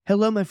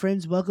Hello, my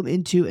friends. Welcome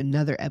into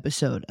another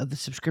episode of the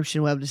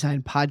Subscription Web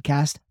Design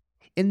Podcast.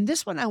 In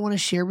this one, I want to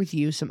share with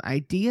you some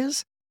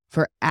ideas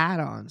for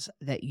add-ons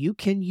that you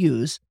can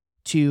use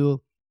to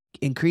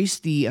increase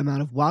the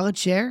amount of wallet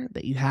share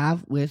that you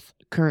have with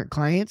current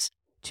clients,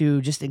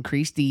 to just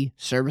increase the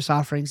service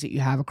offerings that you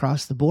have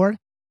across the board,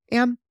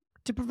 and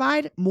to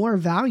provide more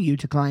value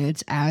to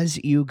clients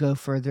as you go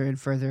further and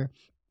further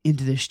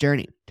into this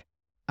journey.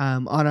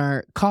 On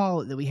our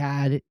call that we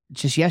had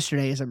just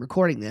yesterday, as I'm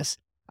recording this,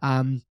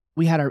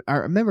 we had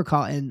our member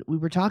call, and we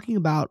were talking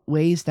about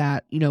ways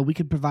that, we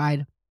could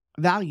provide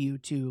value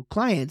to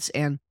clients.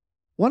 And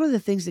one of the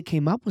things that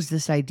came up was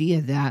this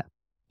idea that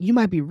you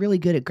might be really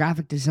good at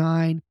graphic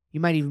design. You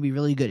might even be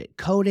really good at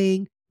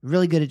coding,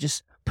 really good at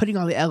just putting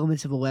all the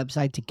elements of a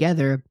website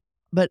together.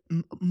 But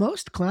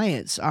most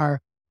clients are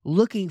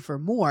looking for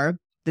more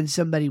than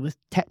somebody with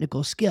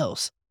technical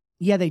skills.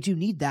 Yeah, they do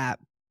need that,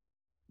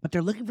 but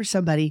they're looking for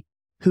somebody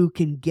who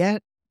can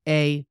get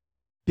a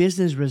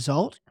business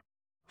result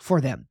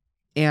for them.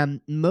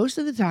 And most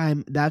of the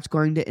time, that's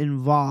going to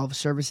involve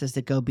services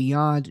that go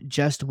beyond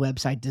just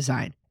website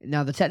design.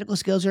 Now, the technical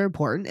skills are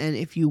important, and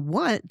if you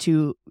want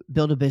to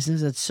build a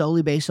business that's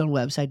solely based on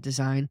website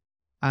design,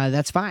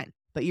 that's fine.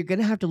 But you're going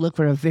to have to look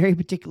for a very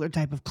particular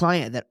type of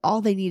client that all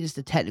they need is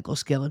the technical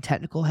skill and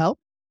technical help.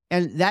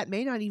 And that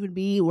may not even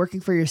be working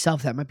for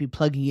yourself. That might be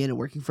plugging in and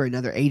working for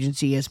another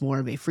agency as more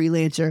of a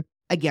freelancer.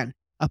 Again,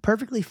 a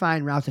perfectly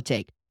fine route to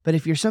take. But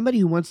if you're somebody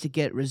who wants to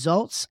get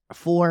results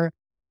for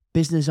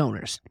business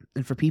owners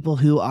and for people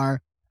who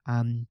are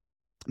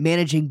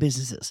managing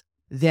businesses,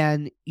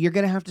 then you're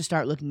going to have to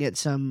start looking at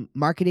some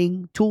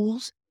marketing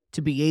tools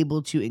to be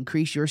able to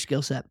increase your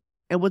skill set.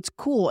 And what's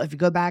cool, if you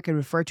go back and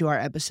refer to our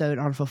episode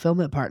on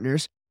fulfillment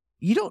partners,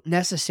 you don't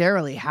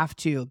necessarily have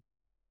to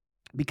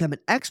become an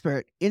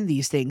expert in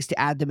these things to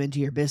add them into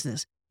your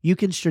business. You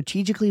can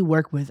strategically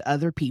work with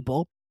other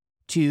people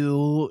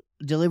to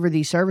deliver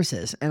these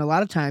services. And a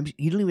lot of times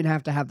you don't even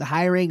have to have the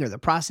hiring or the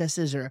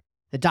processes or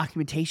the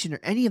documentation or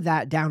any of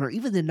that down, or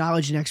even the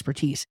knowledge and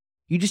expertise.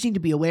 You just need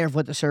to be aware of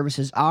what the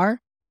services are,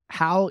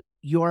 how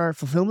your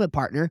fulfillment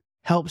partner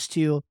helps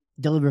to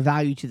deliver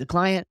value to the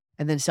client,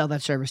 and then sell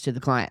that service to the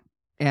client.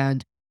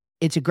 And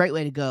it's a great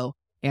way to go,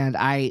 and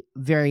I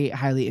very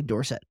highly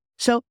endorse it.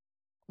 So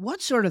what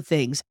sort of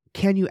things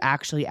can you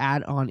actually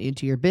add on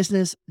into your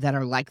business that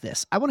are like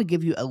this? I want to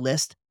give you a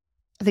list.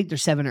 I think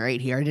there's 7 or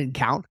 8 here. I didn't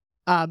count.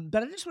 But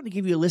I just want to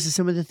give you a list of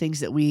some of the things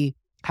that we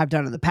have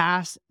done in the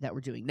past, that we're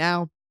doing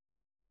now,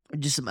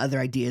 and just some other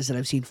ideas that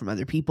I've seen from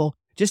other people,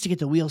 just to get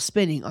the wheel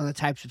spinning on the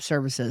types of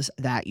services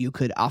that you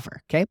could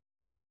offer, okay?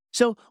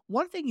 So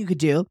one thing you could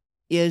do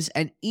is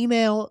an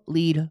email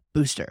lead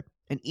booster.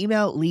 An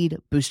email lead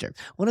booster.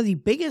 One of the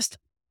biggest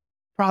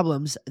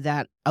problems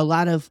that a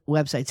lot of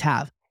websites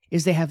have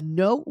is they have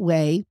no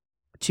way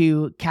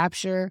to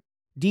capture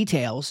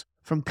details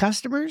from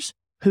customers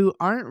who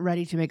aren't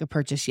ready to make a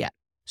purchase yet.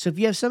 So if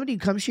you have somebody who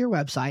comes to your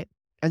website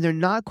and they're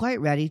not quite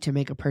ready to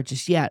make a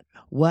purchase yet,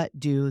 what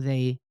do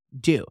they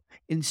do?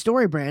 In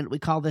StoryBrand, we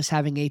call this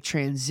having a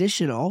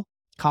transitional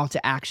call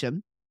to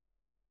action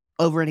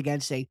over and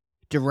against a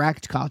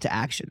direct call to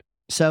action.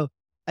 So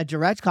a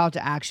direct call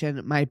to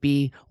action might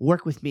be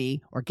work with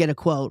me, or get a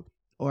quote,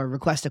 or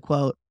request a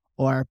quote,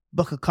 or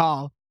book a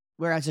call.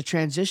 Whereas a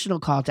transitional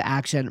call to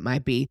action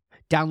might be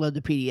download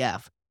the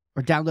PDF,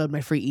 or download my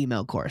free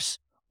email course,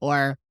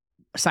 or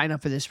sign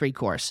up for this free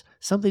course,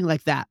 something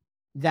like that.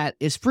 That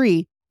is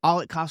free. All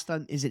it costs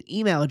them is an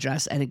email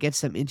address, and it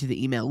gets them into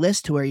the email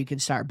list to where you can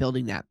start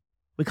building that.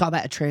 We call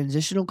that a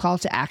transitional call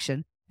to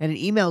action. And an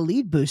email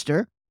lead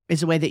booster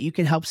is a way that you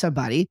can help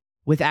somebody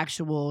with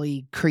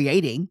actually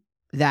creating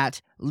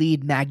that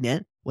lead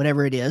magnet,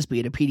 whatever it is,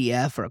 be it a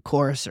PDF or a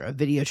course or a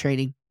video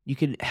training. You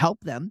can help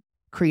them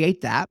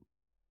create that.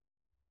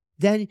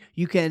 Then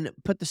you can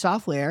put the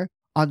software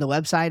on the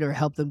website or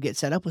help them get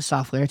set up with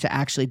software to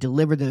actually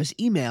deliver those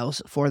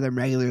emails for them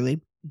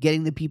regularly,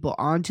 getting the people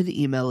onto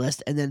the email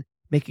list, and then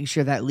making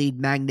sure that lead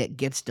magnet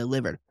gets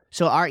delivered.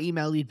 So our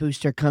email lead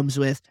booster comes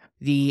with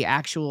the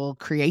actual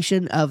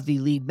creation of the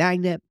lead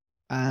magnet,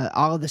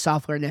 all of the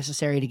software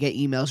necessary to get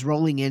emails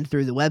rolling in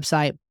through the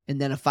website, and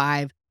then a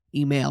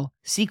 5-email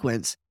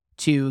sequence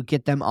to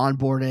get them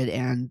onboarded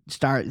and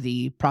start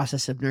the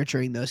process of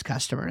nurturing those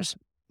customers.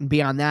 And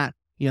beyond that,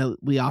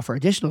 we offer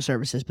additional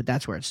services, but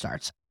that's where it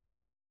starts.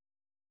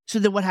 So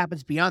then what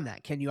happens beyond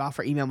that? Can you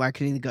offer email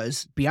marketing that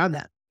goes beyond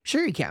that?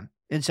 Sure, you can.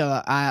 And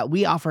so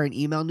we offer an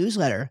email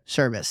newsletter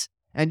service.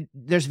 And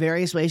there's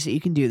various ways that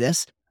you can do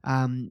this.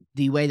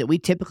 The way that we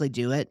typically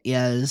do it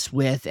is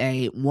with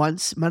a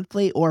once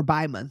monthly or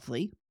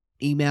bi-monthly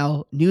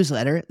email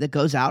newsletter that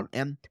goes out.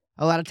 And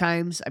a lot of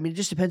times, it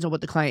just depends on what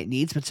the client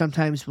needs, but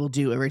sometimes we'll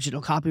do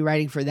original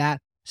copywriting for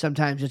that.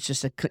 Sometimes it's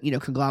just a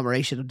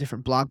conglomeration of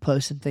different blog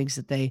posts and things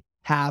that they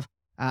have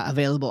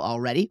available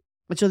already.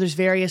 But so there's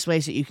various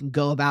ways that you can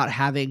go about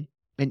having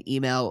an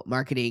email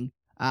marketing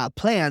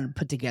plan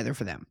put together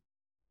for them.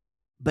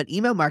 But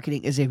email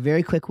marketing is a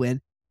very quick win,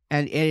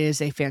 and it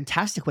is a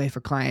fantastic way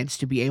for clients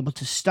to be able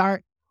to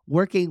start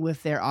working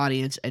with their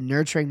audience and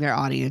nurturing their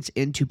audience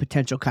into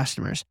potential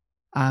customers.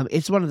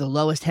 It's one of the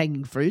lowest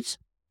hanging fruits.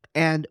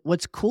 And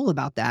what's cool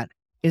about that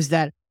is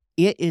that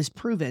it is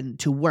proven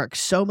to work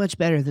so much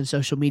better than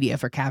social media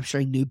for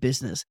capturing new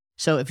business.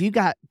 So if you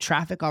got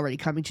traffic already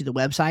coming to the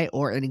website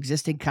or an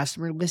existing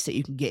customer list that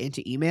you can get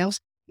into emails,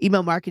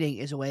 email marketing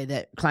is a way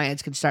that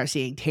clients can start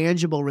seeing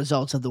tangible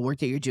results of the work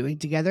that you're doing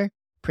together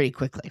pretty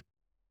quickly.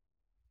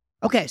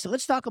 Okay, so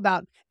let's talk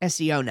about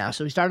SEO now.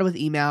 So we started with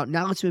email.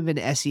 Now let's move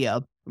into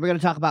SEO. We're going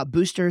to talk about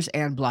boosters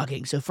and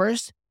blogging. So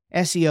first,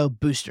 SEO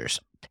boosters.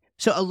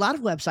 So a lot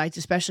of websites,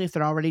 especially if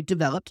they're already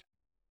developed,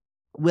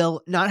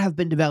 will not have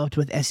been developed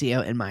with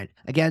SEO in mind.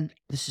 Again,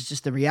 this is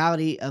just the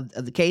reality of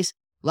the case.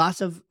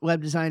 Lots of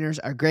web designers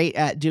are great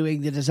at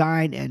doing the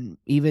design and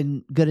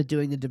even good at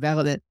doing the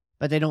development,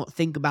 but they don't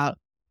think about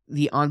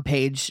the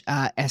on-page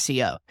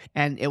SEO.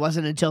 And it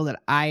wasn't until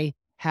that I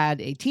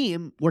had a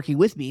team working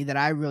with me that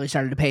I really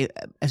started to pay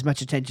as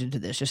much attention to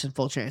this, just in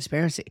full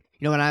transparency.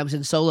 You know, when I was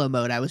in solo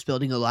mode, I was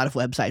building a lot of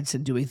websites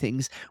and doing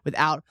things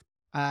without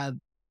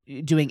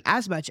doing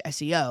as much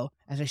SEO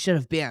as I should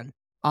have been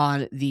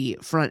on the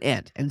front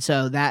end. And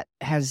so that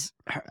has,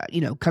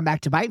 come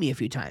back to bite me a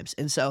few times.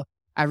 And so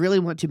I really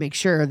want to make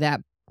sure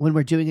that when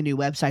we're doing a new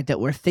website that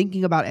we're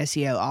thinking about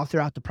SEO all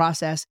throughout the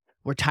process.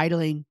 We're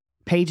titling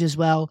pages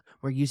well,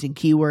 we're using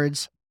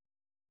keywords,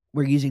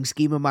 we're using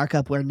schema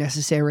markup where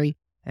necessary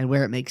and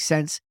where it makes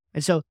sense.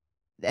 And so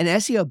an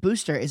SEO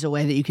booster is a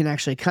way that you can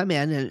actually come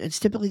in, and it's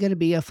typically going to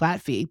be a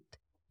flat fee.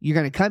 You're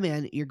going to come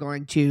in, you're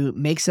going to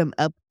make some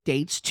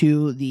updates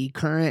to the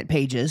current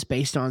pages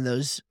based on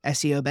those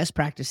SEO best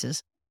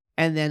practices,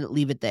 and then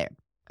leave it there.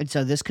 And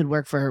so this could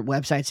work for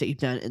websites that you've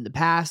done in the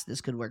past.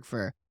 This could work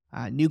for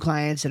new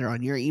clients that are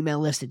on your email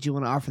list that you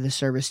want to offer this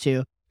service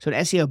to. So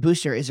an SEO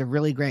booster is a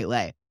really great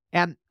way.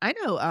 And I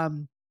know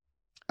I'm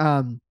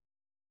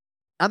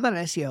not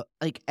an SEO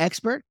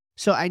expert,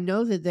 so I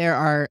know that there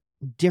are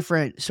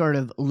different sort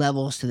of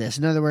levels to this.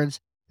 In other words,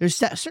 there's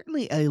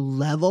certainly a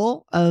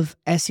level of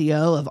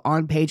SEO, of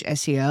on-page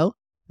SEO,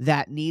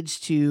 that needs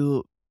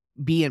to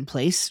be in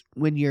place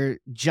when you're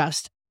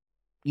just,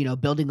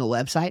 building a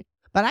website.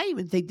 But I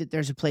even think that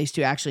there's a place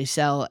to actually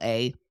sell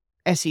a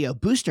SEO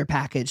booster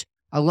package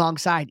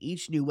alongside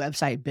each new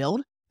website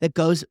build that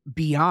goes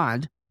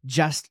beyond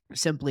just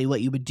simply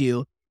what you would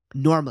do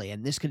normally.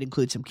 And this could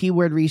include some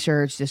keyword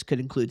research. This could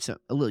include some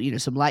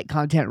light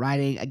content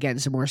writing, again,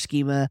 some more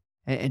schema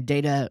and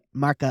data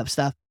markup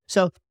stuff.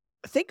 So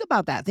think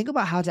about that. Think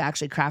about how to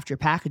actually craft your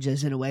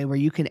packages in a way where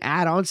you can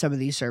add on some of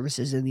these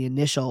services in the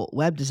initial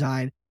web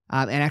design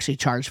and actually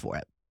charge for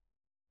it.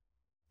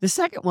 The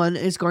second one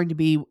is going to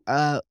be,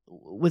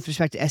 with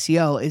respect to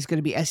SEO, is going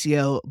to be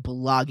SEO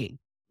blogging.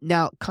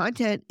 Now,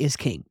 content is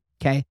king,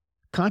 okay?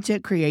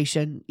 Content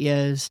creation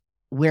is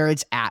where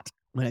it's at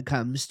when it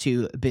comes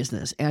to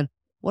business. And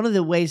one of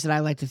the ways that I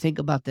like to think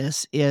about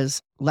this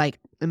is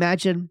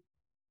imagine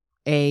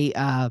a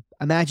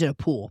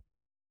pool.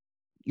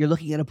 You're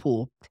looking at a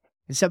pool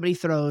and somebody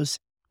throws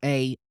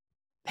a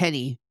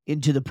penny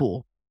into the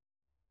pool.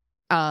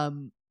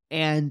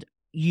 And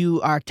you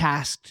are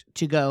tasked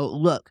to go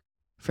look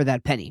for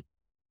that penny.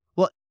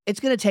 Well, it's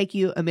going to take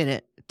you a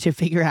minute to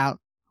figure out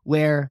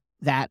where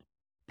that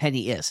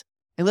penny is.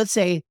 And let's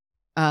say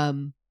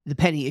the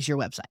penny is your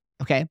website,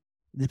 okay?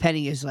 The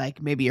penny is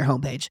maybe your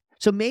homepage.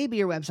 So maybe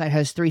your website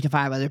has 3 to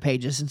 5 other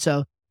pages. And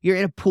so you're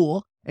in a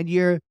pool and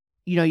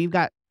you've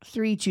got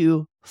 3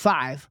 to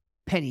 5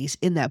 pennies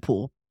in that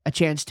pool, a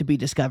chance to be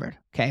discovered.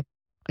 Okay.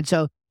 And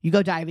so you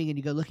go diving and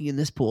you go looking in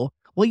this pool.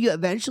 Will you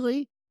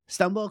eventually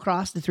stumble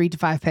across the 3 to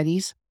 5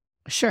 pennies?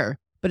 Sure.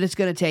 But it's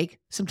going to take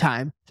some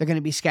time. They're going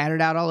to be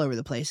scattered out all over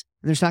the place.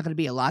 And there's not going to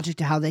be a logic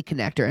to how they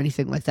connect or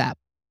anything like that.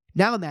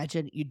 Now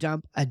imagine you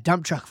dump a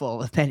dump truck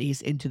full of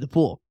pennies into the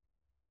pool.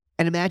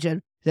 And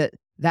imagine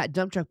that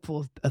dump truck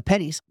full of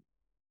pennies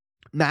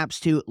maps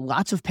to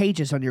lots of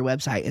pages on your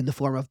website in the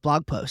form of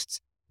blog posts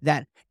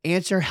that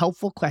answer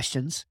helpful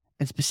questions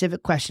and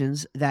specific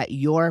questions that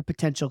your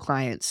potential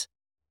clients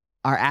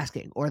are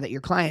asking, or that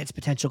your clients'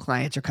 potential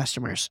clients or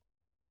customers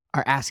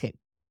are asking.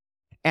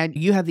 And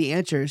you have the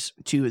answers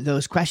to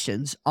those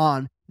questions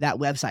on that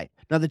website.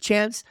 Now, the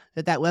chance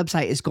that that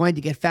website is going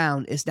to get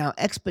found is now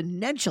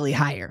exponentially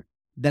higher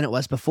than it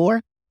was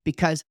before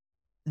because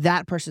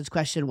that person's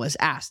question was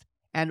asked.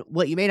 And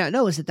what you may not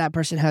know is that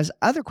person has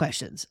other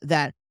questions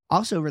that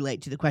also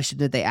relate to the question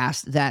that they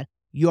asked that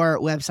your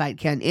website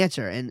can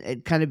answer. And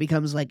it kind of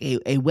becomes like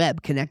a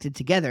web connected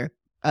together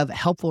of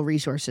helpful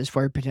resources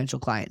for potential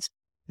clients.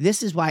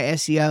 This is why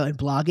SEO and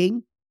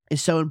blogging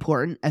is so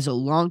important as a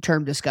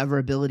long-term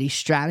discoverability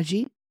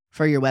strategy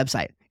for your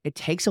website. It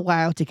takes a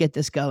while to get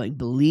this going,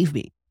 believe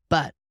me.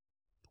 But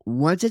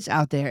once it's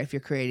out there, if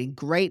you're creating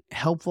great,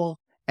 helpful,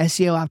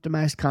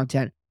 SEO-optimized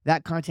content,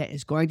 that content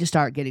is going to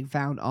start getting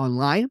found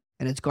online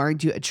and it's going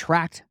to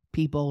attract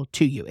people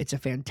to you. It's a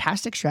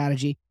fantastic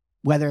strategy,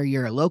 whether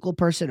you're a local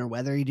person or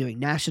whether you're doing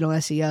national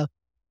SEO.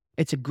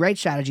 It's a great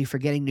strategy for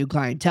getting new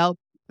clientele,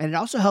 and it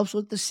also helps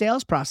with the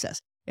sales process.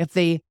 If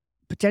the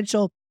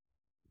potential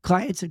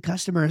clients and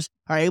customers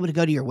are able to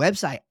go to your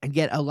website and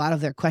get a lot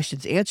of their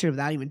questions answered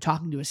without even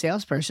talking to a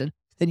salesperson,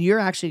 then you're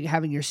actually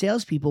having your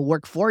salespeople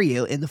work for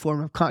you in the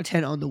form of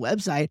content on the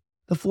website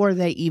before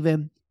they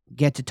even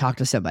get to talk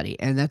to somebody.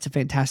 And that's a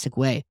fantastic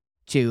way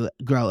to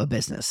grow a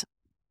business.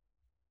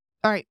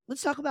 All right,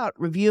 let's talk about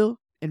review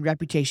and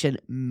reputation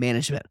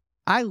management.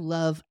 I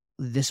love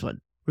this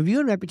one.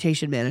 Review and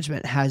reputation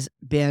management has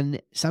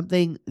been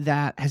something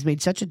that has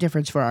made such a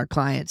difference for our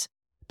clients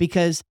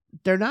because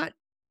they're not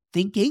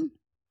thinking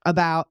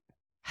about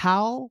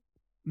how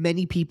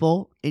many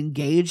people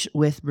engage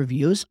with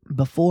reviews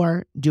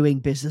before doing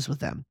business with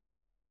them.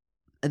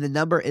 And the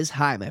number is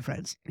high, my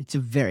friends. It's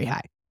very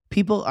high.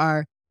 People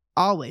are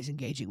always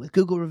engaging with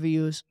Google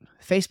reviews,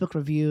 Facebook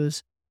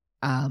reviews,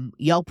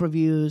 Yelp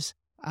reviews,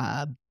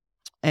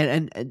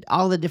 and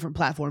all the different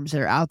platforms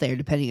that are out there,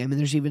 depending. I mean,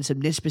 there's even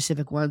some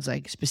niche-specific ones,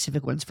 like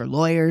specific ones for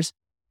lawyers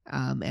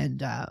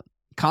and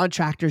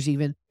contractors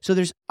even. So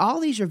there's all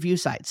these review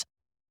sites.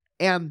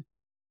 And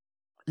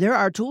there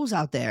are tools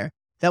out there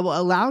that will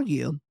allow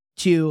you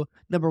to,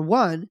 number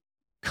one,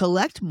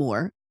 collect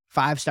more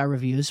 5-star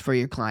reviews for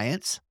your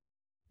clients.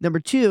 Number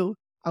two,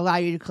 allow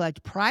you to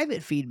collect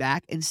private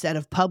feedback instead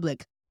of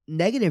public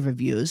negative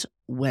reviews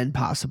when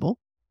possible.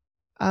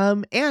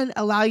 And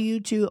allow you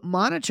to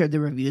monitor the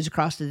reviews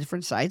across the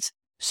different sites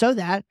so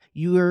that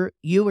you or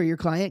your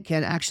client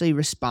can actually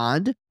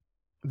respond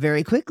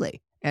very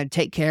quickly and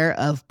take care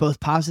of both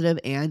positive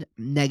and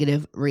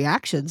negative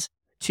reactions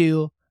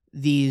to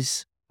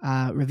these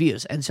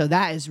reviews. And so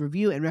that is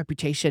review and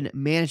reputation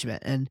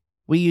management. And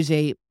we use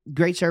a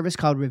great service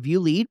called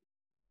Review Lead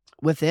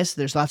with this.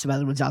 There's lots of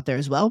other ones out there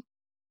as well.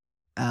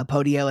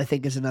 Podio, I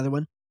think, is another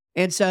one.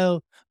 And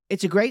so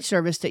it's a great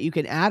service that you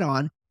can add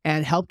on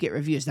and help get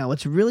reviews. Now,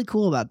 what's really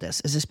cool about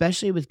this is,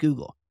 especially with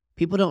Google,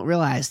 people don't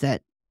realize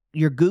that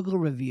your Google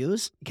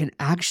reviews can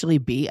actually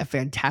be a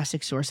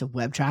fantastic source of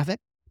web traffic,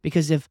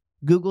 because if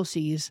Google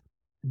sees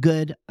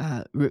good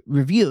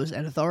reviews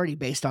and authority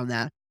based on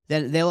that,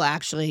 then they'll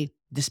actually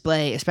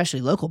display,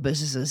 especially local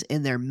businesses,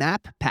 in their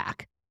map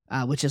pack,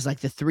 which is like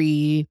the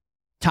 3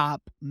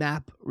 top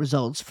map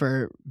results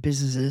for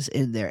businesses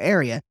in their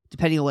area,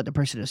 depending on what the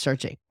person is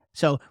searching.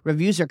 So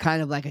reviews are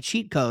kind of like a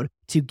cheat code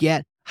to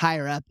get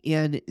higher up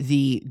in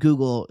the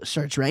Google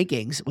search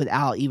rankings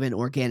without even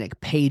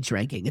organic page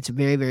ranking. It's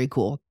very, very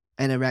cool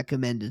and a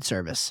recommended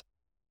service.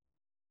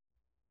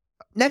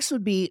 Next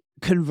would be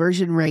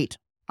conversion rate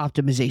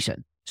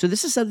optimization. So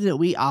this is something that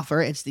we offer.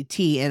 It's the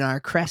T in our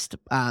CREST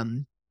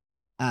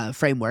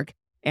framework,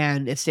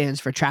 and it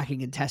stands for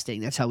tracking and testing.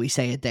 That's how we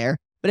say it there.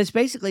 But it's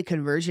basically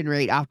conversion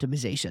rate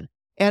optimization.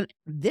 And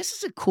this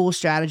is a cool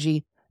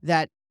strategy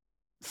that,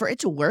 for it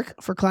to work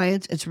for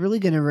clients, it's really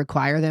going to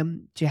require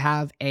them to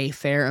have a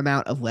fair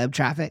amount of web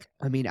traffic.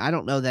 I mean, I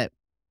don't know that,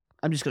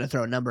 I'm just going to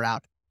throw a number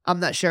out. I'm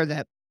not sure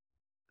that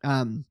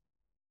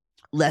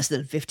less than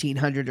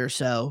 1,500 or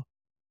so,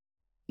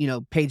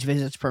 page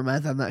visits per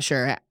month. I'm not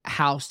sure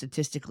how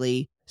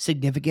statistically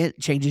significant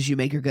changes you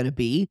make are going to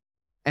be.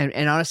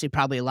 And honestly,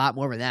 probably a lot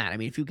more than that. I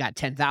mean, if you've got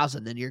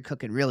 10,000, then you're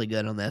cooking really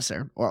good on this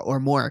or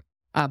more.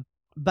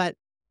 But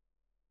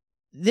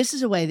this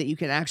is a way that you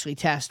can actually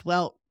test,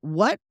 well,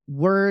 what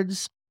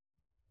words,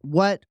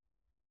 what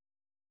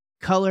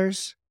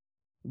colors,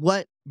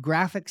 what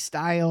graphic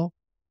style,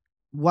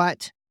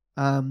 what,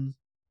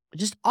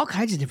 just all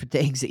kinds of different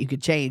things that you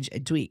could change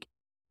and tweak.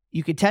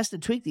 You could test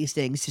and tweak these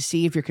things to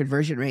see if your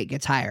conversion rate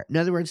gets higher. In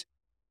other words,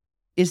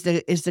 is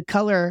the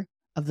color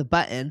of the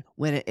button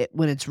when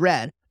it's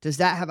red, does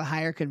that have a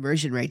higher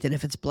conversion rate than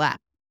if it's black,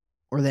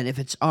 or than if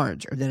it's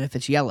orange, or than if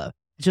it's yellow?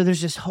 So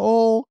there's this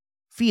whole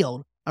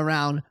field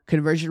around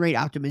conversion rate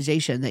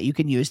optimization that you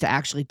can use to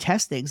actually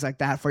test things like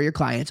that for your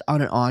clients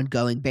on an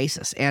ongoing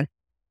basis. And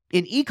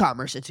in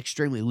e-commerce, it's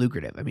extremely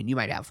lucrative. I mean, you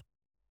might have,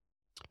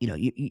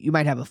 you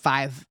might have a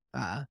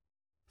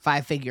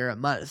 5-figure a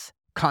month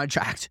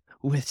contract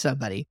with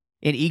somebody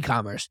in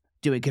e-commerce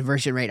doing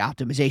conversion rate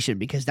optimization,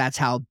 because that's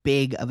how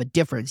big of a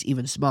difference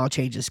even small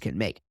changes can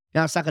make.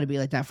 Now, it's not going to be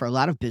like that for a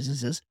lot of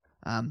businesses.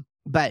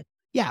 But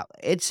yeah,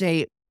 it's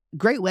a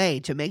great way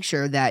to make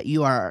sure that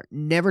you are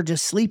never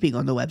just sleeping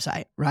on the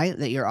website, right?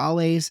 That you're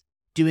always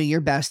doing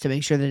your best to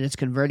make sure that it's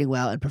converting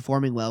well and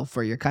performing well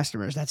for your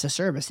customers. That's a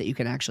service that you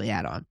can actually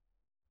add on.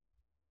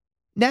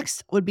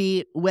 Next would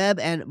be web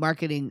and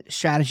marketing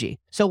strategy.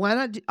 So why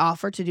not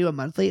offer to do a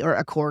monthly or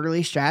a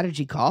quarterly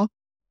strategy call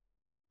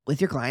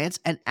with your clients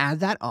and add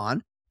that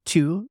on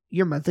to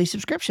your monthly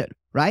subscription,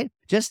 right?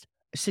 Just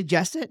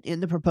suggest it in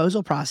the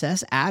proposal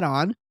process, add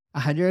on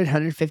 $100,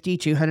 $150,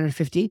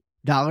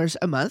 $250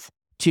 a month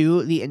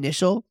to the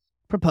initial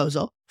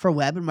proposal for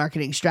web and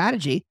marketing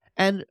strategy,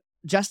 and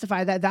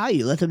justify that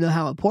value. Let them know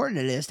how important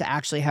it is to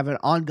actually have an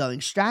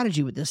ongoing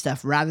strategy with this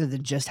stuff rather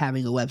than just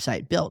having a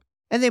website built.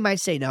 And they might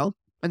say no,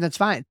 and that's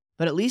fine,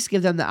 but at least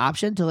give them the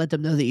option to let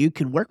them know that you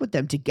can work with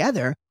them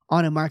together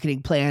on a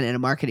marketing plan and a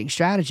marketing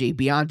strategy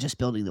beyond just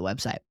building the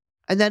website.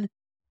 And then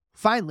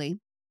finally,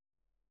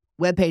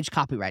 web page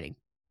copywriting.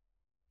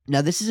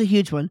 Now, this is a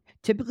huge one.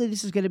 Typically,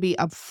 this is going to be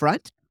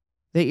upfront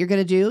that you're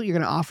going to do. You're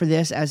going to offer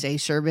this as a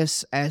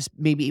service, as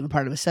maybe even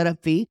part of a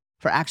setup fee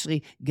for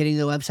actually getting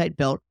the website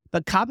built.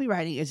 But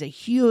copywriting is a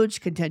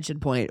huge contention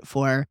point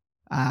for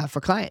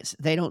clients.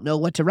 They don't know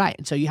what to write.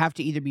 And so you have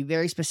to either be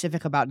very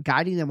specific about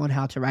guiding them on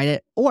how to write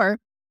it, or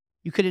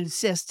you could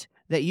insist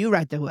that you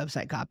write the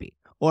website copy,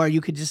 or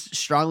you could just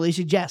strongly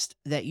suggest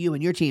that you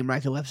and your team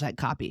write the website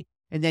copy.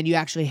 And then you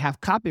actually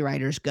have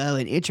copywriters go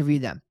and interview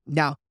them.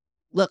 Now,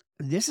 look,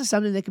 this is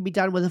something that can be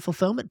done with a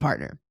fulfillment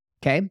partner.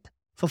 Okay.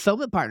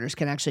 Fulfillment partners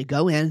can actually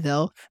go in,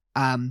 they'll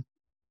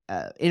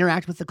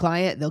interact with the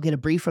client. They'll get a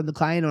brief from the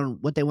client on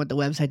what they want the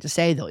website to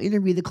say. They'll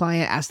interview the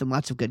client, ask them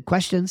lots of good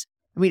questions.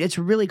 I mean, it's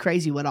really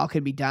crazy what all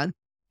can be done.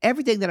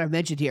 Everything that I've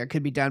mentioned here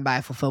could be done by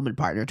a fulfillment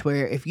partner, to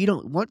where if you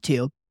don't want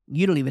to,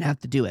 you don't even have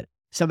to do it.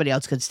 Somebody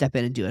else could step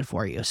in and do it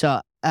for you.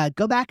 So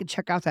go back and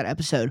check out that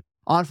episode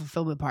on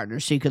fulfillment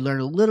partners so you can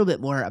learn a little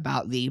bit more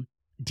about the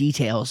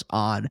details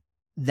on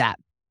that.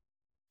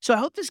 So I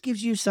hope this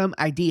gives you some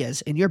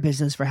ideas in your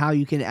business for how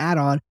you can add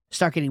on,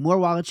 start getting more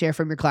wallet share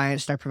from your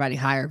clients, start providing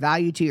higher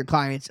value to your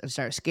clients, and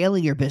start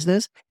scaling your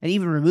business, and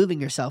even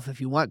removing yourself, if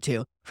you want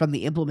to, from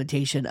the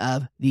implementation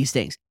of these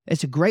things.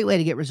 It's a great way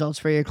to get results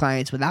for your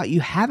clients without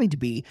you having to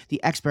be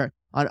the expert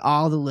on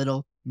all the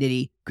little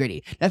nitty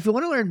gritty. Now, if you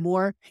want to learn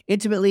more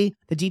intimately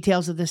the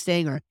details of this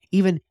thing, or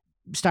even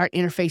start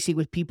interfacing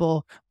with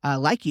people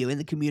like you in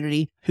the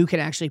community who can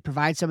actually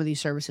provide some of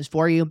these services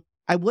for you,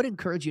 I would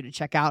encourage you to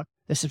check out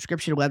the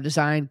Subscription Web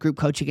Design Group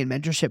Coaching and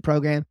Mentorship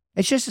Program.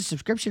 It's just at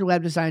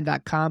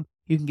subscriptionwebdesign.com.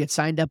 You can get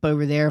signed up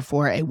over there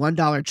for a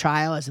 $1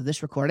 trial as of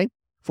this recording,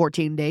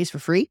 14 days for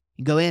free.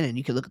 You go in and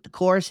you can look at the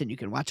course, and you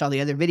can watch all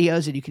the other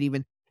videos, and you can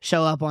even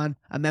show up on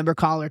a member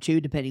call or two,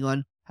 depending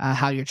on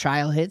how your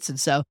trial hits. And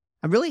so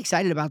I'm really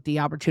excited about the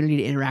opportunity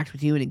to interact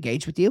with you and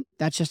engage with you.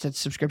 That's just at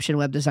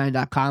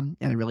subscriptionwebdesign.com,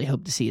 and I really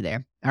hope to see you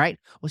there. All right.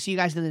 We'll see you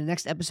guys in the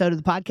next episode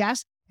of the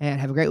podcast,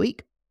 and have a great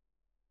week.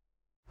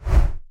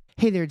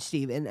 Hey there, it's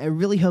Steve, and I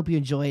really hope you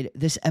enjoyed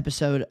this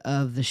episode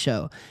of the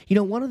show. You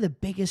know, one of the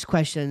biggest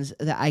questions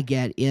that I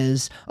get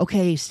is,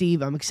 okay,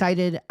 Steve, I'm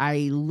excited.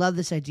 I love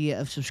this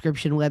idea of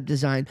subscription web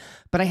design,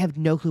 but I have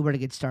no clue where to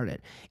get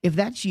started. If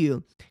that's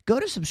you, go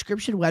to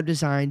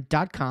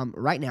subscriptionwebdesign.com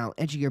right now,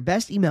 enter your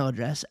best email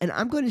address, and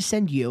I'm going to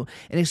send you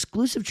an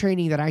exclusive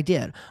training that I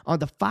did on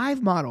the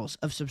 5 models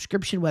of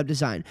subscription web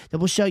design that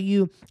will show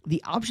you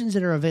the options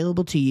that are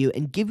available to you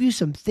and give you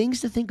some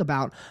things to think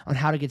about on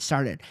how to get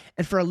started.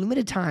 And for a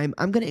limited time,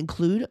 I'm going to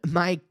include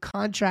my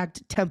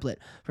contract template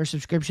for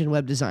subscription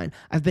web design.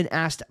 I've been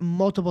asked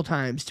multiple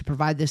times to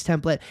provide this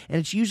template, and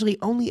it's usually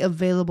only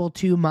available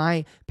to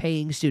my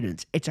paying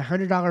students. It's a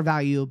 $100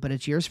 value, but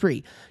it's yours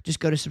free. Just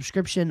go to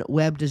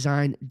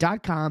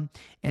subscriptionwebdesign.com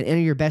and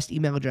enter your best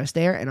email address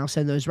there, and I'll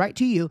send those right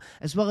to you,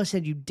 as well as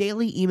send you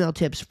daily email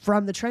tips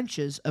from the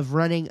trenches of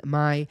running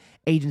my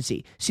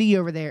agency. See you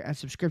over there at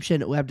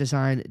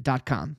subscriptionwebdesign.com.